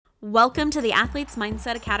Welcome to the Athletes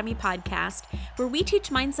Mindset Academy podcast, where we teach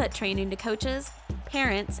mindset training to coaches,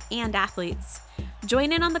 parents, and athletes.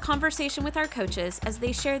 Join in on the conversation with our coaches as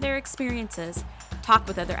they share their experiences, talk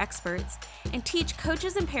with other experts, and teach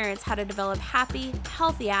coaches and parents how to develop happy,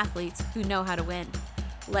 healthy athletes who know how to win.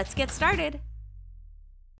 Let's get started.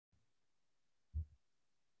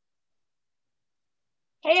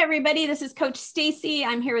 Hey everybody, this is Coach Stacy.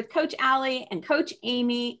 I'm here with Coach Allie and Coach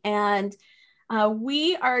Amy, and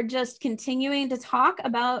we are just continuing to talk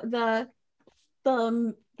about the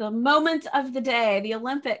moment of the day, the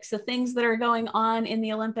Olympics, the things that are going on in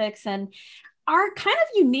the Olympics, and our kind of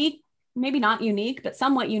unique, maybe not unique, but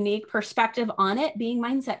somewhat unique perspective on it, being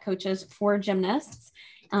mindset coaches for gymnasts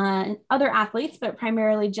and other athletes, but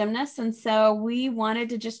primarily gymnasts. And so we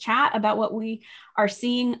wanted to just chat about what we are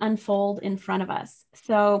seeing unfold in front of us.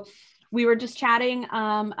 So we were just chatting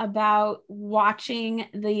about watching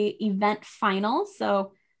the event finals.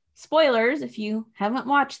 So spoilers, if you haven't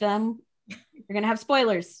watched them, you're going to have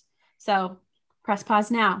spoilers. So press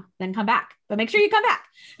pause now, then come back, but make sure you come back.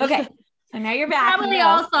 Okay. So now you're back. Probably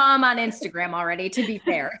all saw them on Instagram already, to be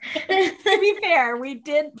fair. To be fair, we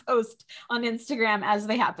did post on Instagram as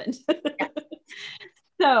they happened. Yeah.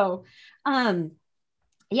 So,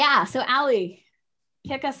 so Allie,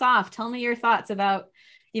 kick us off. Tell me your thoughts about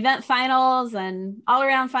event finals and all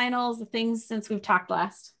around finals, the things since we've talked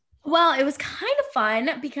last. Well, it was kind of fun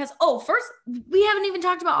because, first, we haven't even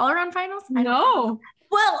talked about all around finals. No.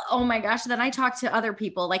 Well, oh my gosh, then I talked to other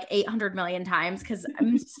people like 800 million times because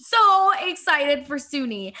I'm so excited for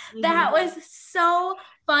Suni. That was so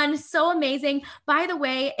fun, so amazing. By the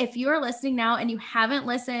way, if you're listening now and you haven't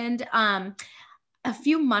listened, a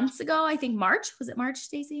few months ago, I think March, was it March,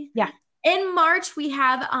 Stacey? Yeah. In March, we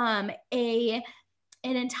have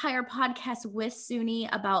an entire podcast with Suni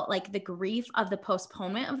about like the grief of the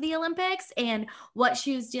postponement of the Olympics and what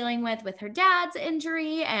she was dealing with her dad's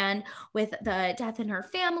injury and with the death in her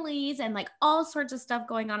families and like all sorts of stuff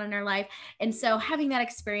going on in her life. And so having that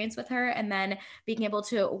experience with her and then being able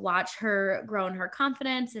to watch her grow in her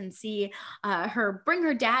confidence and see her bring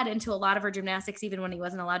her dad into a lot of her gymnastics, even when he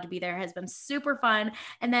wasn't allowed to be there, has been super fun.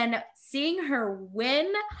 And then seeing her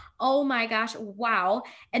win, oh my gosh, wow.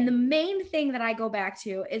 And the main thing that I go back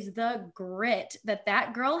to is the grit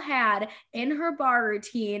that girl had in her bar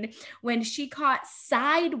routine when she caught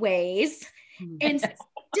sideways and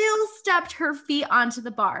still stepped her feet onto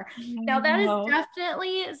the bar. Now that is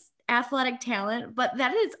definitely athletic talent, but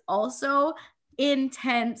that is also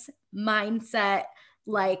intense mindset.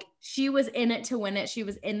 Like she was in it to win it. She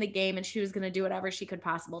was in the game and she was going to do whatever she could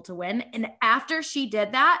possible to win. And after she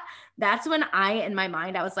did that, that's when in my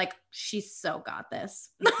mind, I was like, she's so got this.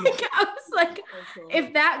 Like, I was like,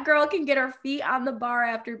 if that girl can get her feet on the bar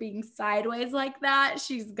after being sideways like that,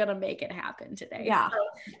 she's going to make it happen today. Yeah. So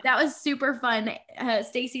that was super fun.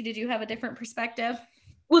 Stacey, did you have a different perspective?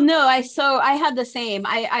 Well, no, I had the same.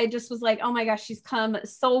 I just was like, oh my gosh, she's come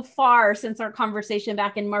so far since our conversation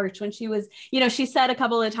back in March when she was, she said a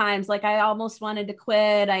couple of times, like, I almost wanted to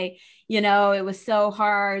quit. It was so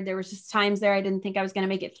hard. There was just times there I didn't think I was going to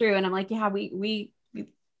make it through. And I'm like, yeah, we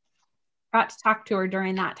got to talk to her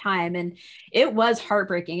during that time. And it was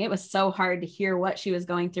heartbreaking. It was so hard to hear what she was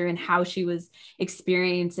going through and how she was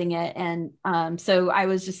experiencing it. And so I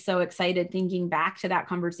was just so excited thinking back to that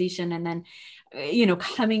conversation and then,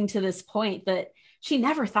 coming to this point that she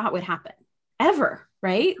never thought would happen ever.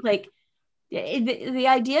 Right. Like the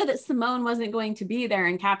idea that Simone wasn't going to be there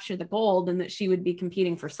and capture the gold and that she would be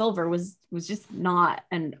competing for silver was just not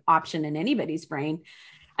an option in anybody's brain.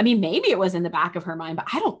 I mean, maybe it was in the back of her mind, but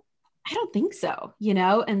I don't think so,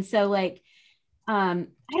 And so like, I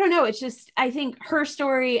don't know. It's just, I think her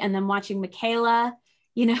story and then watching Michaela,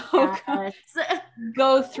 yes.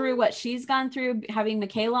 go through what she's gone through, having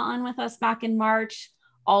Michaela on with us back in March,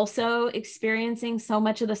 also experiencing so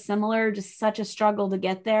much of the similar, just such a struggle to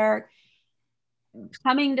get there,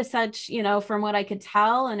 coming to such, from what I could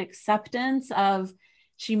tell, an acceptance of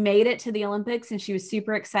she made it to the Olympics and she was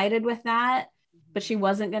super excited with that, but she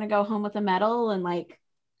wasn't going to go home with a medal and like,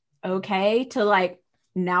 okay, to like,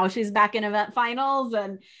 now she's back in event finals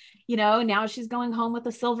and, now she's going home with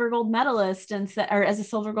a silver gold medalist or as a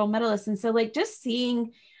silver gold medalist. And so like just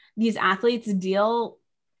seeing these athletes deal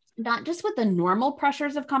not just with the normal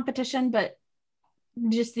pressures of competition, but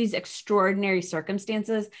just these extraordinary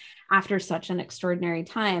circumstances after such an extraordinary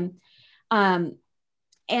time. And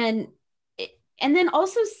then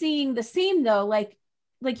also seeing the same though, like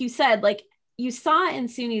you said, like you saw in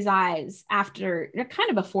Suni's eyes after, they're kind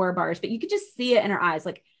of before bars, but you could just see it in her eyes.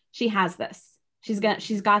 Like she has this, she's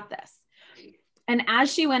got this. And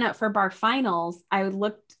as she went up for bar finals, I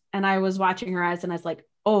looked and I was watching her eyes and I was like,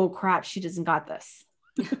 oh crap, she doesn't got this.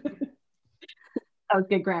 That was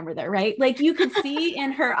good grammar there, right? Like you could see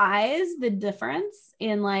in her eyes the difference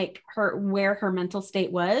in like where her mental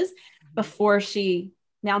state was before she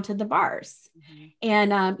mounted the bars.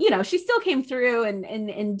 And you know, she still came through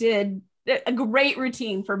and did a great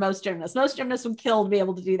routine for most gymnasts. Most gymnasts would kill to be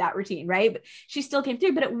able to do that routine, right? But she still came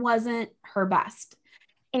through, but it wasn't her best.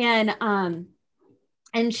 And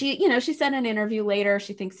she, you know, she said in an interview later,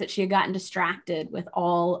 she thinks that she had gotten distracted with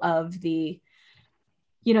all of the,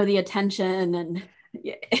 you know, the attention. And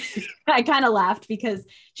I kind of laughed because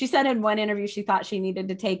she said in one interview she thought she needed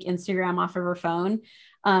to take Instagram off of her phone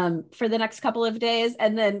for the next couple of days,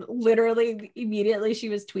 and then literally immediately she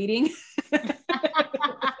was tweeting.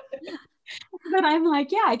 But I'm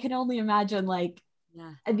like, yeah, I can only imagine like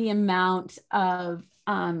the amount of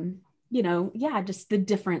you know, yeah, just the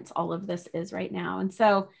difference all of this is right now. And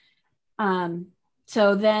so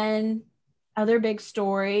so then other big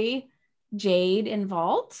story, Jade in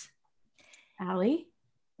vault. Allie?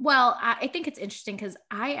 Well, I think it's interesting because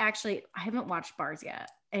I haven't watched bars yet.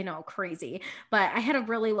 I know, crazy, but I had a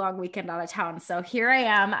really long weekend out of town. So here I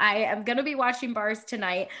am. I am going to be watching bars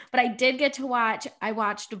tonight, but I did get to I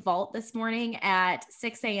watched vault this morning at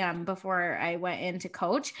 6 a.m. before I went in to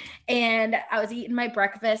coach. And I was eating my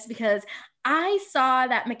breakfast because I saw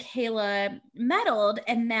that Michaela medaled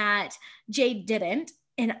and that Jade didn't.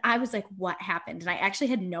 And I was like, what happened? And I actually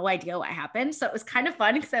had no idea what happened. So it was kind of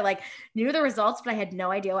fun because I like knew the results, but I had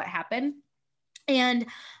no idea what happened. And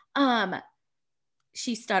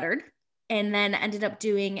she stuttered and then ended up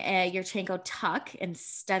doing a Yurchenko tuck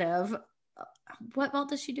instead of what vault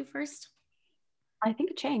does she do first? I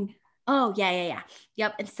think a Chang. Oh, yeah.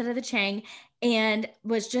 Yep. Instead of the Chang, and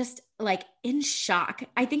was just like in shock.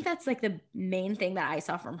 I think that's like the main thing that I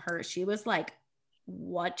saw from her. She was like,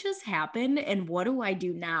 what just happened and what do I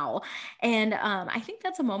do now? And I think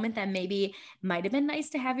that's a moment that maybe might have been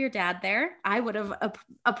nice to have your dad there. I would have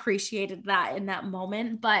appreciated that in that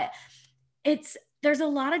moment, but there's a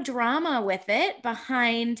lot of drama with it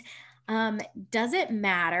behind. Does it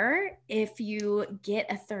matter if you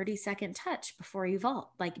get a 30-second touch before you vault?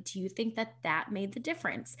 Like, do you think that made the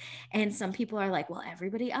difference? And some people are like, well,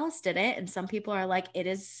 everybody else did it. And some people are like, it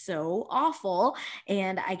is so awful.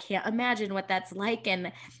 And I can't imagine what that's like.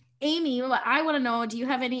 And Amy, I want to know, do you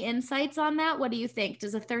have any insights on that? What do you think?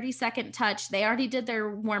 Does a 30-second touch, they already did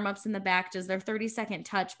their warm-ups in the back. Does their 30-second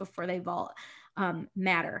touch before they vault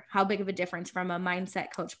matter? How big of a difference from a mindset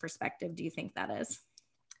coach perspective do you think that is?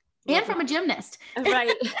 And from a gymnast.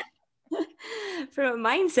 Right. From a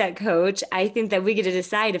mindset coach, I think that we get to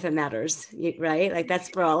decide if it matters, right? Like that's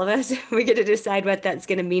for all of us. We get to decide what that's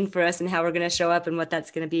going to mean for us and how we're going to show up and what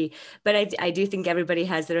that's going to be. But I do think everybody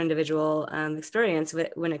has their individual experience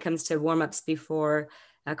when it comes to warm-ups before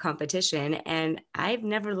a competition. And I've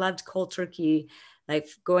never loved cold turkey, like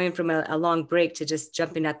going from a long break to just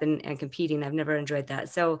jumping up and competing. I've never enjoyed that.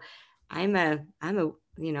 So I'm a,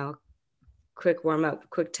 you know, quick warm up,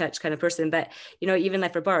 quick touch kind of person. But, you know, even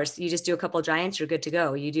like for bars, you just do a couple of giants, you're good to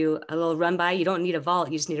go. You do a little run by, you don't need a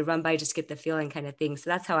vault. You just need a run by, just get the feeling kind of thing.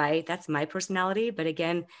 So that's my personality. But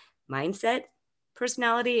again, mindset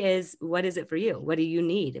personality is, what is it for you? What do you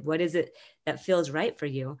need? What is it that feels right for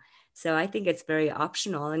you? So I think it's very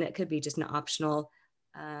optional, and it could be just an optional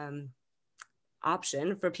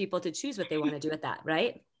option for people to choose what they want to do with that.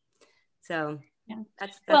 Right. So yeah.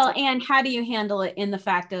 That's well, and how do you handle it in the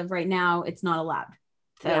fact of right now it's not allowed?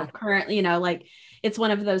 So currently, you know, like it's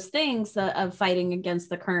one of those things of fighting against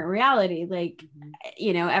the current reality. Like,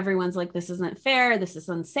 you know, everyone's like, this isn't fair. This is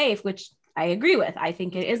unsafe, which I agree with. I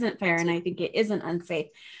think it isn't fair. And I think it isn't unsafe.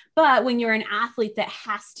 But when you're an athlete that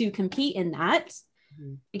has to compete in that,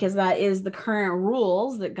 because that is the current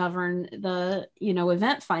rules that govern the, you know,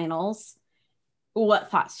 event finals, what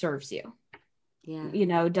thought serves you? Yeah. You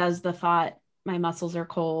know, does the thought, my muscles are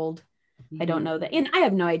cold. I don't know that. And I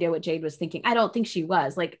have no idea what Jade was thinking. I don't think she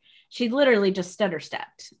was like, she literally just stutter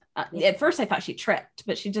stepped. At first I thought she tripped,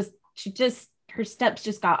 but she just, her steps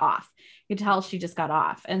just got off. You could tell she just got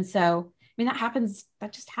off. And so, I mean,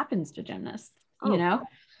 that just happens to gymnasts, you know?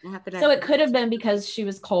 So it could have been because she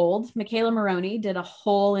was cold. Michaela Maroney did a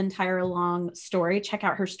whole entire long story. Check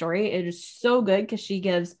out her story. It is so good because she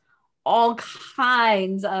gives all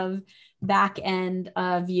kinds of back end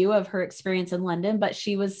view of her experience in London, but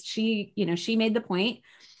she made the point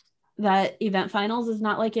that event finals is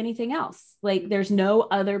not like anything else. Like there's no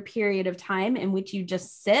other period of time in which you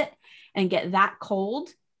just sit and get that cold,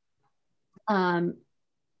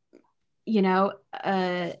 you know,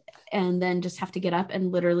 and then just have to get up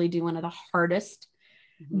and literally do one of the hardest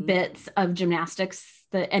bits of gymnastics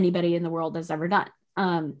that anybody in the world has ever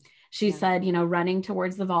done. She said, you know, running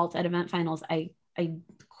towards the vault at event finals, I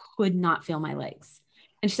could not feel my legs.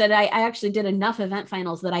 And she said, I actually did enough event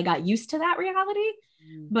finals that I got used to that reality,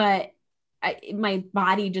 but my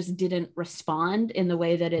body just didn't respond in the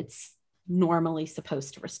way that it's normally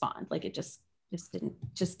supposed to respond. Like it just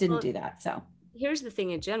didn't do that. So here's the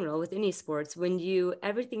thing in general with any sports, when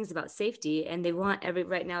everything's about safety, and they want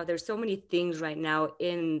right now, there's so many things right now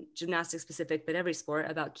in gymnastics specific, but every sport,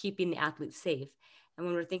 about keeping the athletes safe. And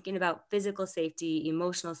when we're thinking about physical safety,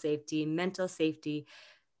 emotional safety, mental safety,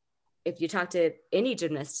 if you talk to any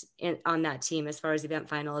gymnast on that team, as far as event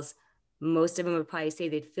finals, most of them would probably say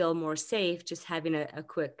they'd feel more safe just having a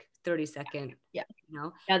quick 30-second. Yeah. You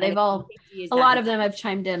know? Yeah. They've a lot of them have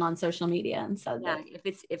chimed in on social media and said that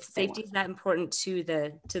if safety is that important to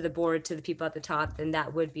the board, to the people at the top, then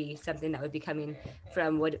that would be something that would be coming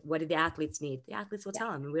from what do the athletes need? The athletes will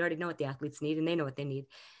tell them, and we already know what the athletes need, and they know what they need.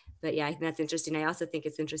 But yeah, I think that's interesting. I also think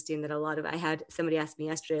it's interesting that I had somebody ask me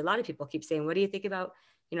yesterday, a lot of people keep saying, what do you think about,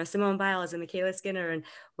 you know, Simone Biles and Michaela Skinner, and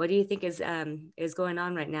what do you think is going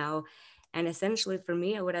on right now? And essentially for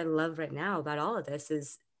me, what I love right now about all of this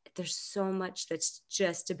is there's so much that's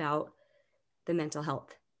just about the mental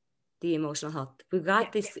health, the emotional health. We've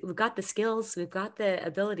got we've got the skills, we've got the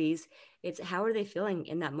abilities. It's how are they feeling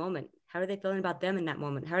in that moment? How are they feeling about them in that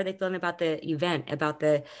moment? How are they feeling about the event, about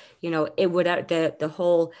the, you know, the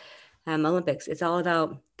whole Olympics? It's all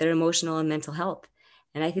about their emotional and mental health.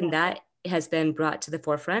 And I think that has been brought to the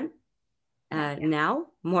forefront now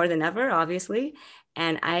more than ever, obviously.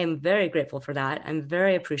 And I am very grateful for that. I'm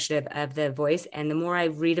very appreciative of the voice. And the more I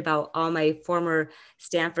read about all my former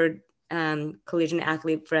Stanford collegiate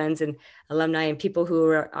athlete friends and alumni and people who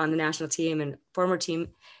are on the national team and former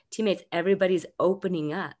teammates, everybody's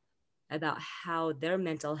opening up about how their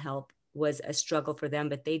mental health was a struggle for them,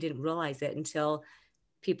 but they didn't realize it until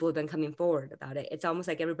people have been coming forward about it. It's almost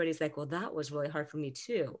like everybody's like, well, that was really hard for me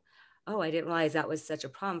too. Oh, I didn't realize that was such a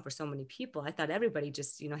problem for so many people. I thought everybody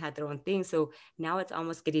just, you know, had their own thing. So now it's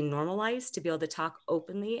almost getting normalized to be able to talk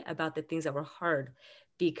openly about the things that were hard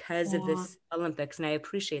because of this Olympics. And I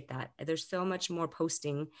appreciate that. There's so much more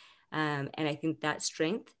posting. And I think that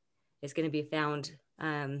strength is going to be found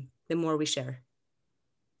the more we share.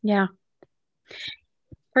 Yeah,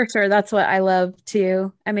 for sure. That's what I love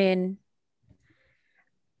too. I mean,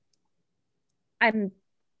 I'm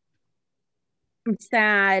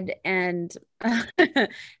sad and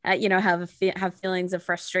you know, have feelings of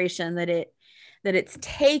frustration that it's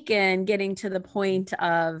taken getting to the point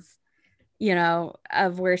of, you know,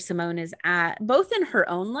 of where Simone is at, both in her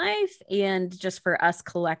own life and just for us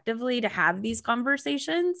collectively to have these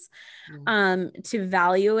conversations, to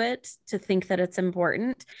value it, to think that it's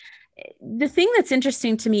important. The thing that's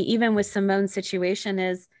interesting to me, even with Simone's situation,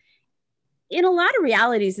 is in a lot of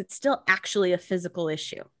realities, it's still actually a physical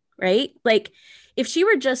issue, right? Like if she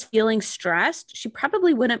were just feeling stressed, she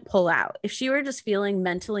probably wouldn't pull out. If she were just feeling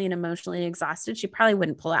mentally and emotionally exhausted, she probably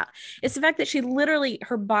wouldn't pull out. It's the fact that she literally,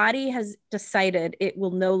 her body has decided it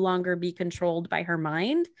will no longer be controlled by her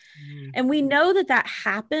mind. And we know that that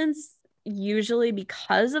happens usually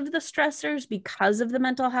because of the stressors, because of the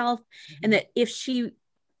mental health, and that if she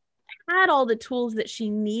had all the tools that she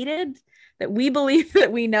needed, that we believe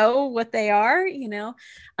that we know what they are, you know,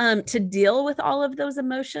 to deal with all of those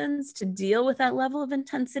emotions, to deal with that level of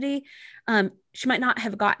intensity, she might not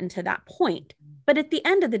have gotten to that point. But at the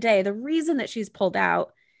end of the day, the reason that she's pulled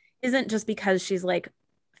out isn't just because she's like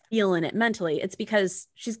feeling it mentally. It's because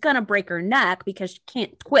she's going to break her neck because she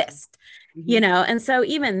can't twist, you know? And so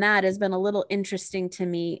even that has been a little interesting to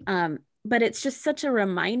me. But it's just such a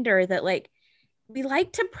reminder that like, we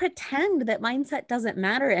like to pretend that mindset doesn't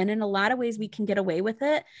matter. And in a lot of ways we can get away with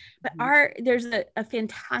it. But there's a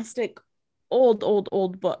fantastic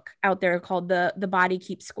old book out there called The Body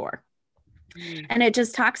Keeps Score. And it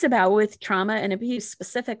just talks about, with trauma and abuse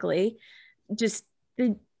specifically, just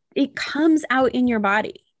it comes out in your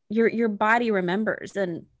body. Your body remembers.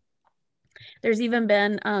 And there's even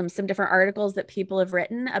been some different articles that people have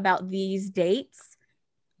written about these dates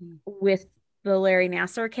with the Larry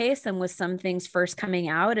Nassar case, and with some things first coming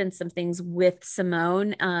out and some things with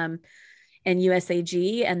Simone and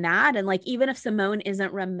USAG and that. And like, even if Simone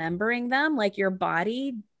isn't remembering them, like your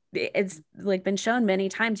body, it's like been shown many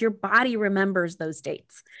times, your body remembers those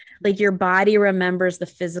dates. Like your body remembers the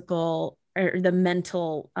physical or the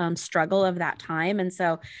mental struggle of that time. And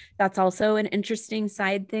so that's also an interesting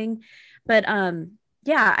side thing. But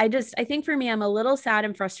yeah, I think for me, I'm a little sad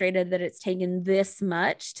and frustrated that it's taken this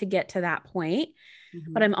much to get to that point.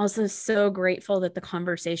 But I'm also so grateful that the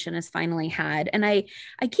conversation is finally had. And I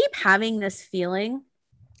keep having this feeling,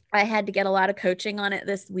 I had to get a lot of coaching on it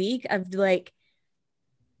this week, of like,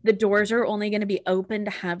 the doors are only going to be open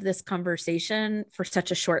to have this conversation for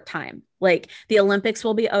such a short time. Like the Olympics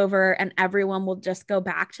will be over and everyone will just go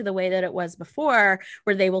back to the way that it was before,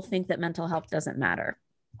 where they will think that mental health doesn't matter.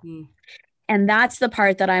 Mm. And that's the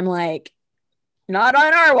part that I'm like, not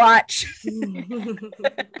on our watch.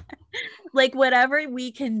 Like whatever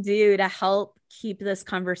we can do to help keep this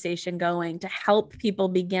conversation going, to help people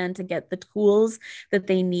begin to get the tools that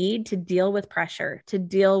they need to deal with pressure, to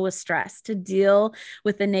deal with stress, to deal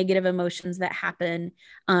with the negative emotions that happen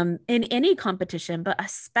in any competition, but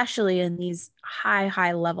especially in these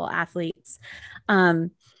high level athletes.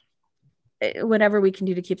 Whatever we can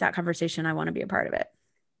do to keep that conversation, I want to be a part of it.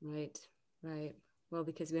 Right. Well,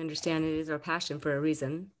 because we understand it is our passion for a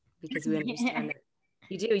reason, because we understand that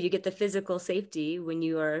you get the physical safety when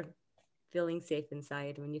you are feeling safe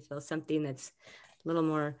inside, when you feel something that's a little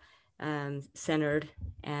more centered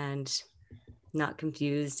and not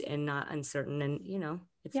confused and not uncertain. And,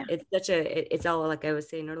 it's all, like I was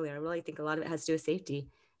saying earlier, I really think a lot of it has to do with safety.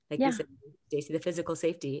 Like you said, Stacey, the physical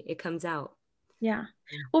safety, it comes out. Yeah.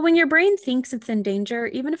 Well, when your brain thinks it's in danger,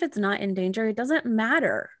 even if it's not in danger, it doesn't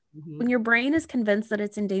matter. Mm-hmm. When your brain is convinced that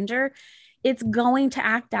it's in danger, it's going to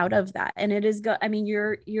act out of that. And it is,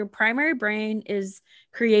 your primary brain is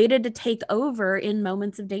created to take over in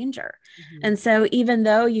moments of danger. Mm-hmm. And so even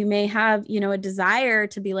though you may have, a desire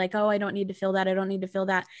to be like, oh, I don't need to feel that. I don't need to feel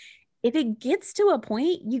that. If it gets to a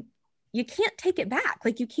point, you can't take it back.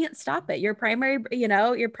 Like you can't stop it. Your primary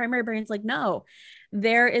brain's like, no,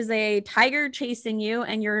 there is a tiger chasing you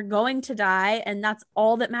and you're going to die. And that's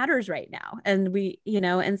all that matters right now. And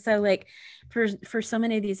and so like for so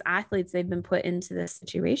many of these athletes, they've been put into this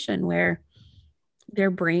situation where their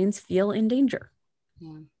brains feel in danger,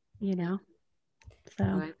 So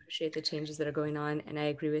I appreciate the changes that are going on. And I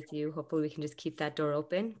agree with you. Hopefully we can just keep that door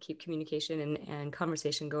open, keep communication and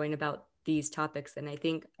conversation going about these topics. And I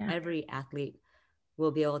think every athlete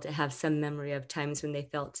will be able to have some memory of times when they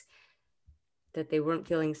felt that they weren't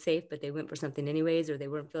feeling safe, but they went for something anyways, or they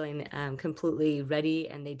weren't feeling completely ready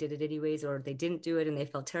and they did it anyways, or they didn't do it and they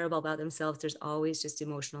felt terrible about themselves. There's always just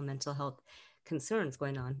emotional, mental health concerns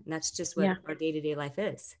going on. And that's just what our day-to-day life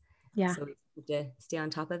is. Yeah. So we have to stay on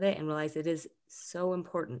top of it and realize it is so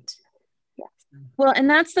important. Yeah. Well, and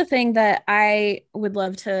that's the thing that I would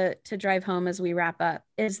love to drive home as we wrap up,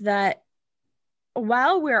 is that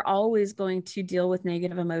while we're always going to deal with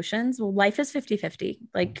negative emotions, life is 50-50.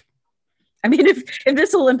 Like, I mean, if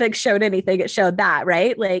this Olympics showed anything, it showed that,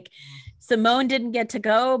 right? Like Simone didn't get to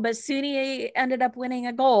go, but Suni ended up winning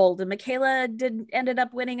a gold, and Michaela ended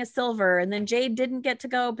up winning a silver, and then Jade didn't get to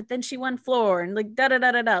go, but then she won floor, and like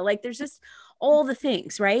da-da-da-da-da. Like there's just all the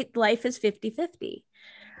things, right? Life is 50-50.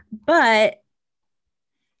 But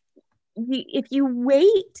if you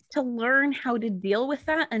wait to learn how to deal with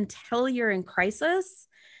that until you're in crisis,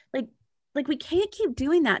 like we can't keep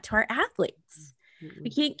doing that to our athletes.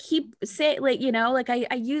 We can't keep saying,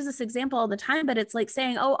 I use this example all the time, but it's like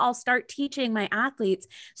saying, oh, I'll start teaching my athletes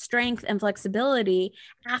strength and flexibility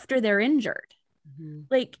after they're injured. Mm-hmm.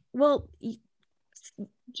 Like, well,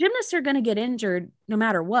 gymnasts are going to get injured no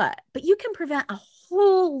matter what, but you can prevent a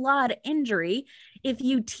whole lot of injury if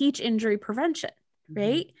you teach injury prevention,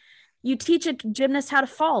 right? Mm-hmm. You teach a gymnast how to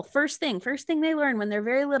fall. First thing they learn when they're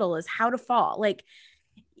very little is how to fall. Like,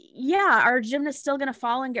 yeah, are gymnasts still going to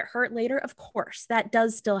fall and get hurt later? Of course, that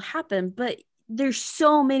does still happen, but there's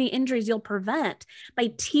so many injuries you'll prevent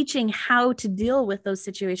by teaching how to deal with those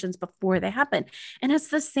situations before they happen. And it's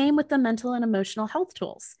the same with the mental and emotional health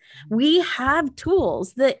tools. We have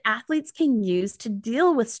tools that athletes can use to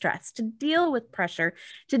deal with stress, to deal with pressure,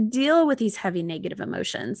 to deal with these heavy negative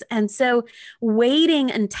emotions. And so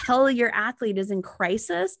waiting until your athlete is in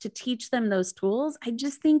crisis to teach them those tools, I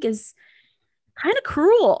just think is kind of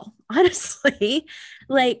cruel, honestly.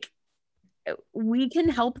 Like, we can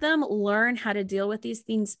help them learn how to deal with these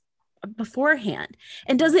things beforehand.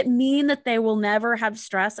 And does it mean that they will never have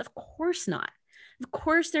stress? Of course not. Of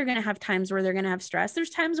course, they're going to have times where they're going to have stress.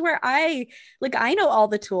 There's times where I know all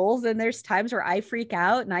the tools, and there's times where I freak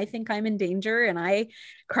out and I think I'm in danger and I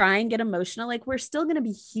cry and get emotional. Like, we're still going to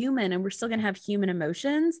be human and we're still going to have human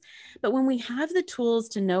emotions. But when we have the tools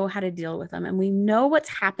to know how to deal with them, and we know what's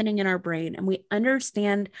happening in our brain, and we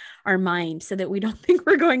understand our mind so that we don't think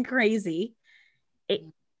we're going crazy,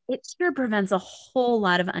 it sure prevents a whole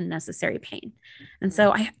lot of unnecessary pain. And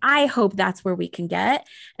so I hope that's where we can get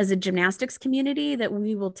as a gymnastics community, that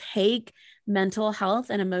we will take mental health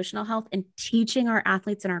and emotional health and teaching our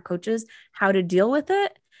athletes and our coaches how to deal with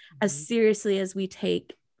it as seriously as we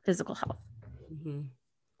take physical health. Mm-hmm.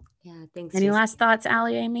 Yeah, thanks. Any last thoughts,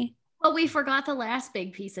 Allie, Amy? Well, we forgot the last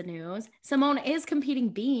big piece of news. Simone is competing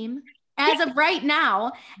beam. as of right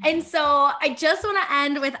now. And so I just want to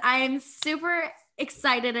end with, I'm super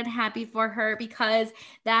excited and happy for her because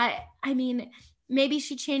that, I mean, maybe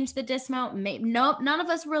she changed the dismount. Maybe, no, none of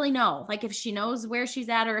us really know, like if she knows where she's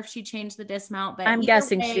at or if she changed the dismount. But I'm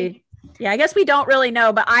guessing I guess we don't really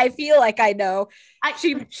know, but I feel like I know.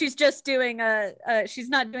 She's just doing she's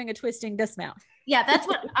not doing a twisting dismount. Yeah, that's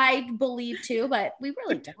what I believe too, but we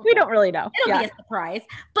really don't. We don't really know. It'll be a surprise.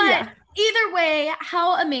 But either way,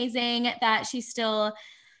 how amazing that she still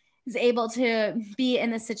is able to be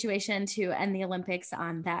in this situation to end the Olympics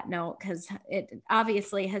on that note, because it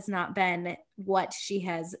obviously has not been what she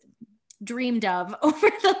has dreamed of over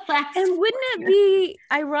the last. And wouldn't it be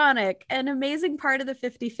ironic, an amazing part of the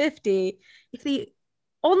 50-50, if the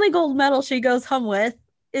only gold medal she goes home with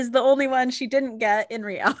is the only one she didn't get in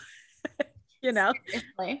Rio? You know,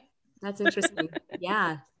 seriously. That's interesting.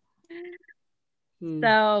 Yeah.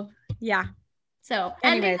 So yeah. So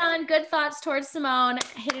ending on good thoughts towards Simone,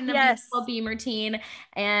 hitting a beautiful beam routine,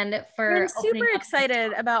 and for I'm super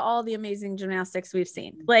excited about all the amazing gymnastics we've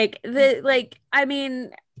seen. I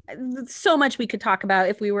mean, so much we could talk about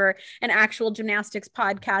if we were an actual gymnastics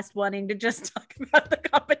podcast wanting to just talk about the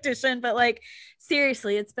competition, but like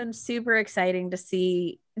seriously, it's been super exciting to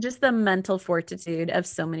see just the mental fortitude of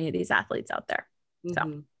so many of these athletes out there.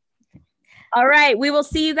 So all right, we will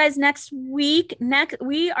see you guys next week.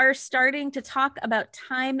 We are starting to talk about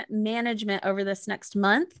time management over this next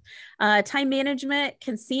month. Time management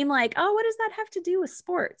can seem like, oh, what does that have to do with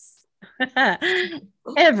sports?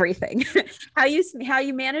 Everything. How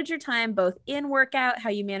you manage your time, both in workout, how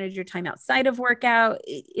you manage your time outside of workout.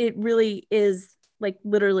 It really is like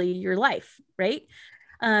literally your life, right?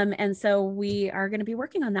 And so we are going to be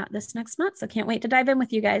working on that this next month. So can't wait to dive in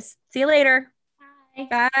with you guys. See you later.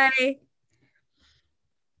 Bye. Bye.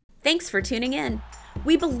 Thanks for tuning in.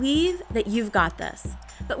 We believe that you've got this,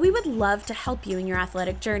 but we would love to help you in your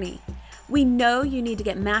athletic journey. We know you need to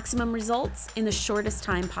get maximum results in the shortest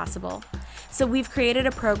time possible. So we've created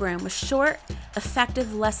a program with short,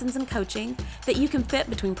 effective lessons and coaching that you can fit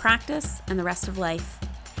between practice and the rest of life.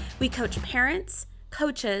 We coach parents,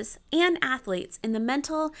 coaches, and athletes in the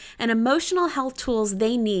mental and emotional health tools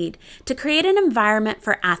they need to create an environment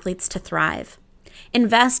for athletes to thrive.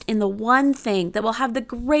 Invest in the one thing that will have the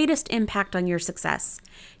greatest impact on your success,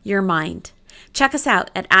 your mind. Check us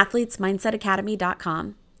out at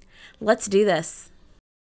athletesmindsetacademy.com. Let's do this.